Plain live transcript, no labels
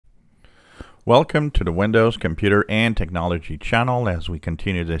Welcome to the Windows Computer and Technology channel as we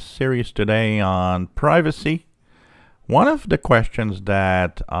continue this series today on privacy. One of the questions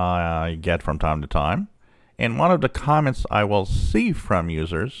that I get from time to time, and one of the comments I will see from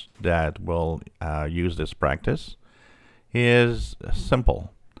users that will use this practice, is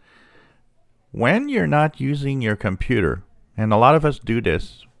simple. When you're not using your computer, and a lot of us do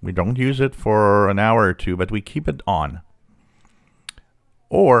this, we don't use it for an hour or two, but we keep it on.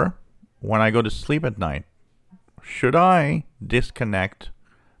 Or when I go to sleep at night, should I disconnect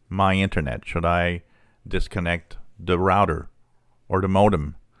my internet? Should I disconnect the router or the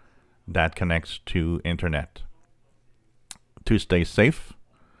modem that connects to internet? To stay safe,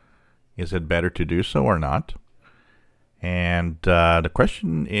 is it better to do so or not? And the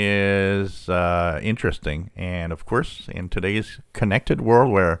question is interesting. And of course, in today's connected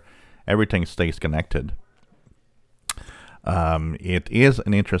world where everything stays connected, it is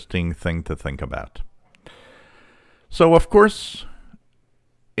an interesting thing to think about. So, of course,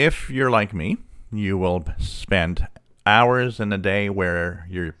 if you're like me, you will spend hours in a day where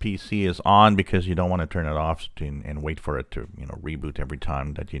your PC is on because you don't want to turn it off and wait for it to reboot every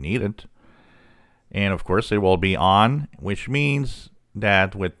time that you need it. And of course, it will be on, which means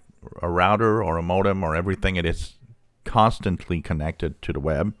that with a router or a modem or everything, it is constantly connected to the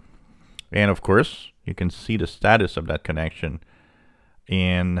web. And of course, you can see the status of that connection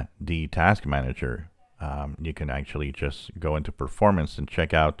in the task manager. You can actually just go into performance and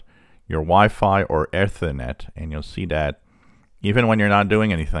check out your Wi-Fi or Ethernet, and you'll see that even when you're not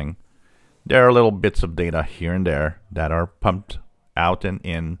doing anything, there are little bits of data here and there that are pumped out and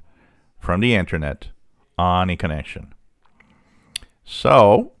in from the internet on a connection.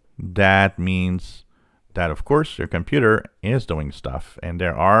 So that means that, of course, your computer is doing stuff, and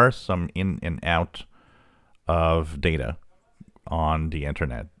there are some in and out of data on the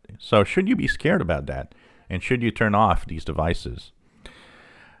internet. So should you be scared about that? And should you turn off these devices?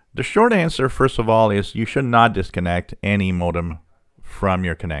 The short answer, first of all, is you should not disconnect any modem from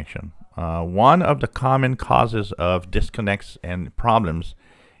your connection. One of the common causes of disconnects and problems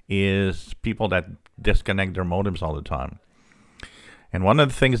is people that disconnect their modems all the time. And one of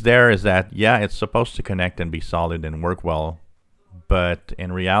the things there is that, yeah, it's supposed to connect and be solid and work well, but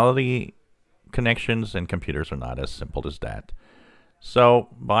in reality, connections and computers are not as simple as that. So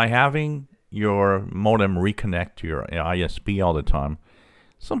by having your modem reconnect to your ISP all the time,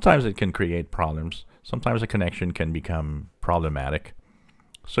 sometimes it can create problems. Sometimes a connection can become problematic.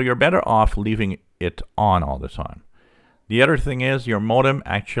 So you're better off leaving it on all the time. The other thing is your modem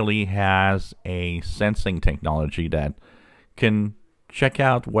actually has a sensing technology that can check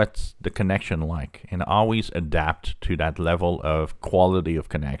out what's the connection like and always adapt to that level of quality of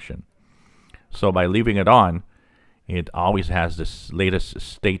connection. So by leaving it on, it always has this latest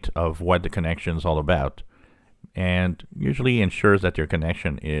state of what the connection is all about, and usually ensures that your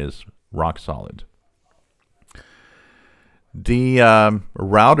connection is rock solid. The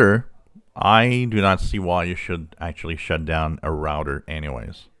router, I do not see why you should actually shut down a router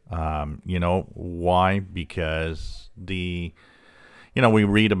anyways. You know why? Because we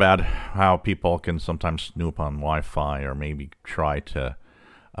read about how people can sometimes snoop on Wi-Fi, or maybe try to,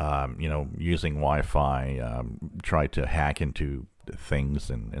 using Wi-Fi, try to hack into things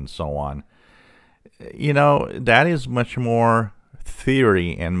and so on. That is much more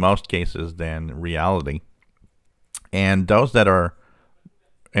theory in most cases than reality. And those that are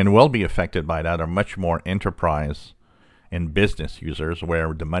and will be affected by that are much more enterprise and business users,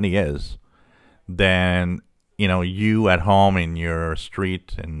 where the money is, than you at home in your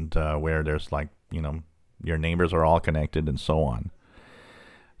street, and where there's your neighbors are all connected and so on.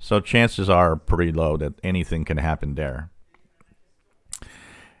 So chances are pretty low that anything can happen there.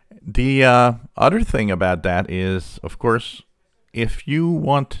 The other thing about that is, of course, if you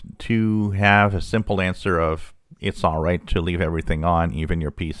want to have a simple answer of it's all right to leave everything on, even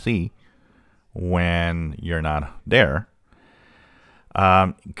your PC, when you're not there,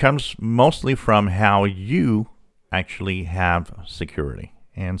 it comes mostly from how you actually have security.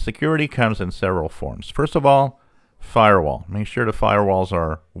 And security comes in several forms. First of all, firewall. Make sure the firewalls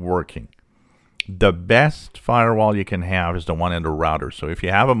are working. The best firewall you can have is the one in the router. So if you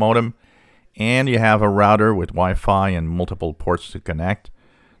have a modem and you have a router with Wi-Fi and multiple ports to connect,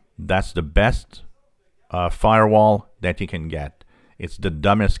 that's the best firewall that you can get. It's the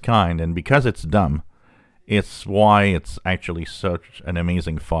dumbest kind, and because it's dumb, it's why it's actually such an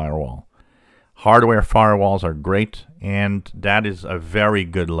amazing firewall. Hardware firewalls are great, and that is a very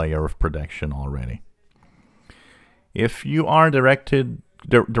good layer of protection already. If you are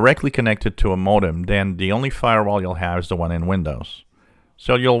directly connected to a modem, then the only firewall you'll have is the one in Windows.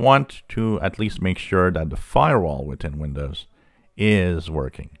 So you'll want to at least make sure that the firewall within Windows is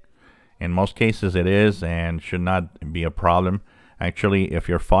working. In most cases it is and should not be a problem. Actually, if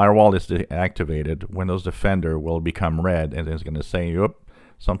your firewall is deactivated, Windows Defender will become red and it's going to say, "Oop,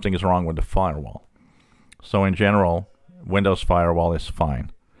 something is wrong with the firewall." So in general, Windows Firewall is fine.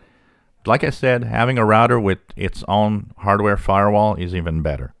 Like I said, having a router with its own hardware firewall is even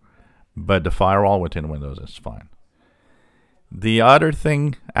better. But the firewall within Windows is fine. The other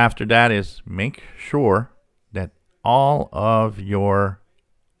thing after that is make sure that all of your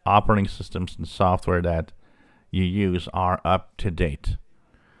operating systems and software that you use are up to date.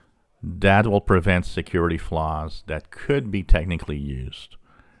 That will prevent security flaws that could be technically used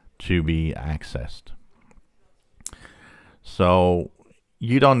to be accessed. So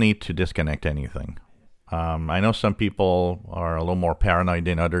you don't need to disconnect anything. I know some people are a little more paranoid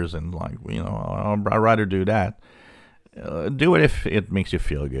than others and like, I'd rather do that. Do it if it makes you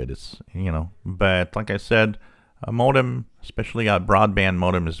feel good. But like I said, a modem, especially a broadband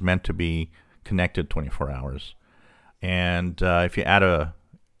modem, is meant to be connected 24 hours. And if you add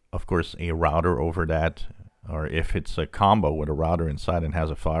of course, a router over that, or if it's a combo with a router inside and has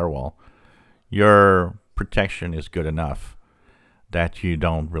a firewall, your protection is good enough that you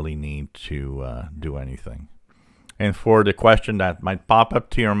don't really need to do anything. And for the question that might pop up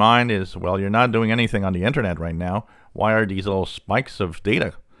to your mind is, well, you're not doing anything on the internet right now. Why are these little spikes of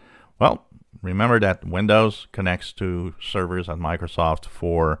data? Well, remember that Windows connects to servers at Microsoft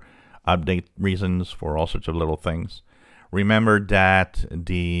for update reasons, for all sorts of little things. Remember that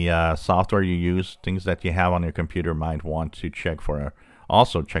the software you use, things that you have on your computer, might want to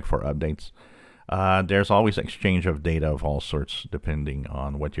also check for updates. There's always exchange of data of all sorts depending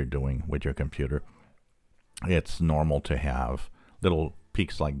on what you're doing with your computer. It's normal to have little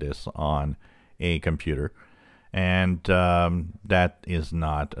peaks like this on a computer, and that is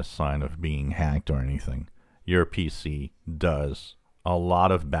not a sign of being hacked or anything. Your PC does a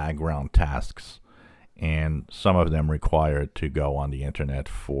lot of background tasks, and some of them require to go on the internet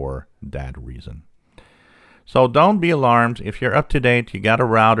for that reason. So don't be alarmed. If you're up to date, you got a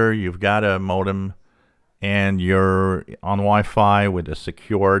router, you've got a modem, and you're on Wi-Fi with a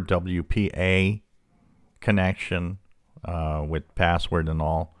secure WPA connection with password and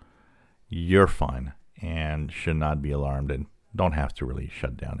all, you're fine and should not be alarmed and don't have to really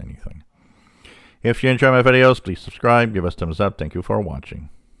shut down anything. If you enjoy my videos, please subscribe, give us thumbs up. Thank you for watching.